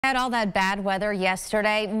Had all that bad weather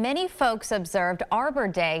yesterday, many folks observed Arbor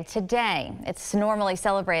Day today. It's normally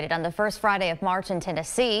celebrated on the first Friday of March in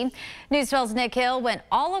Tennessee. News 12's Nick Hill went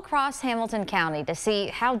all across Hamilton County to see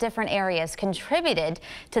how different areas contributed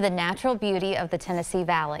to the natural beauty of the Tennessee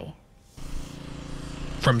Valley.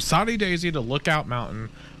 From Soddy-Daisy to Lookout Mountain,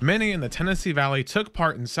 many in the Tennessee Valley took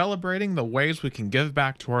part in celebrating the ways we can give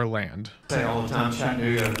back to our land. I say all the time,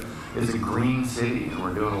 Chattanooga is a green city, and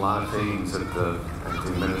we're doing a lot of things at the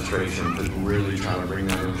administration to really try to bring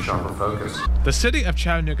that into sharper focus. The city of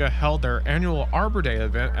Chattanooga held their annual Arbor Day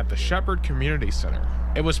event at the Shepherd Community Center.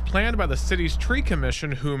 It was planned by the city's tree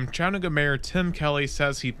commission, whom Chattanooga Mayor Tim Kelly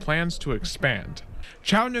says he plans to expand.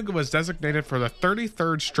 Chattanooga was designated for the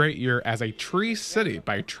 33rd straight year as a tree city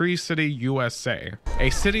by Tree City USA. A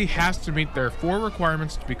city has to meet their 4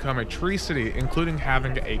 requirements to become a tree city, including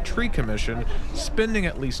having a tree commission, spending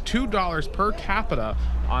at least $2 per capita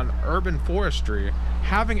on urban forestry,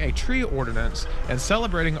 having a tree ordinance, and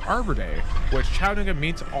celebrating Arbor Day, which Chattanooga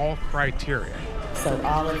meets all criteria. So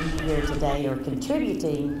all of you here today are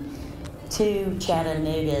contributing to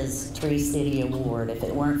Chattanooga's Tree City Award. If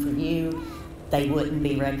it weren't for you, they wouldn't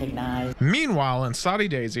be recognized. Meanwhile, in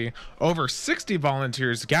Soddy-Daisy, over 60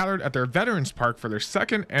 volunteers gathered at their Veterans Park for their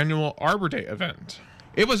 2nd annual Arbor Day event.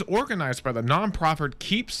 It was organized by the nonprofit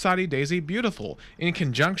Keep Soddy-Daisy Beautiful in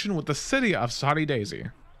conjunction with the city of Soddy-Daisy.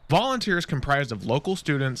 Volunteers comprised of local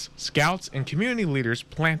students, scouts, and community leaders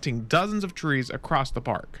planting dozens of trees across the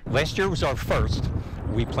park. Last year was our first.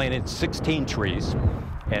 We planted 16 trees,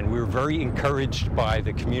 and we were very encouraged by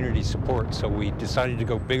the community support, so we decided to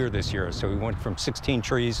go bigger this year. So we went from 16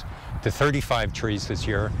 trees to 35 trees this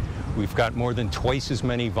year. We've got more than twice as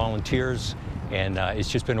many volunteers, and it's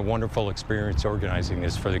just been a wonderful experience organizing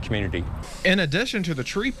this for the community. In addition to the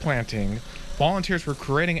tree planting, volunteers were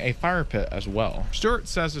creating a fire pit as well. Stewart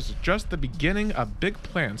says it's just the beginning of big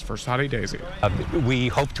plans for Soddy-Daisy. We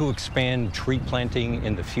hope to expand tree planting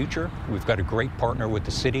in the future. We've got a great partner with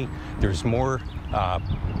the city. There's more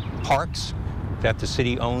parks that the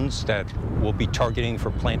city owns that we'll be targeting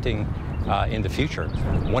for planting in the future.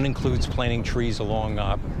 One includes planting trees along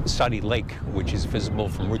Soddy Lake, which is visible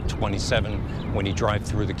from Route 27 when you drive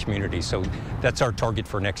through the community. So that's our target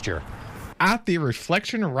for next year. At the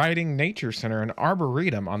Reflection Riding Nature Center in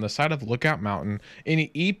Arboretum on the side of Lookout Mountain, any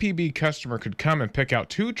EPB customer could come and pick out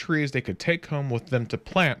 2 trees they could take home with them to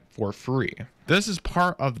plant for free. This is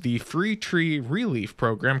part of the free tree relief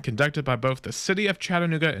program conducted by both the City of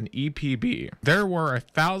Chattanooga and EPB. There were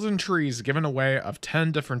 1,000 trees given away of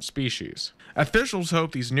 10 different species. Officials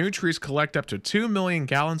hope these new trees collect up to 2 million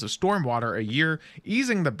gallons of stormwater a year,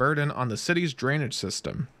 easing the burden on the city's drainage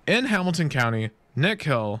system. In Hamilton County, Nick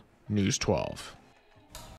Hill, News 12.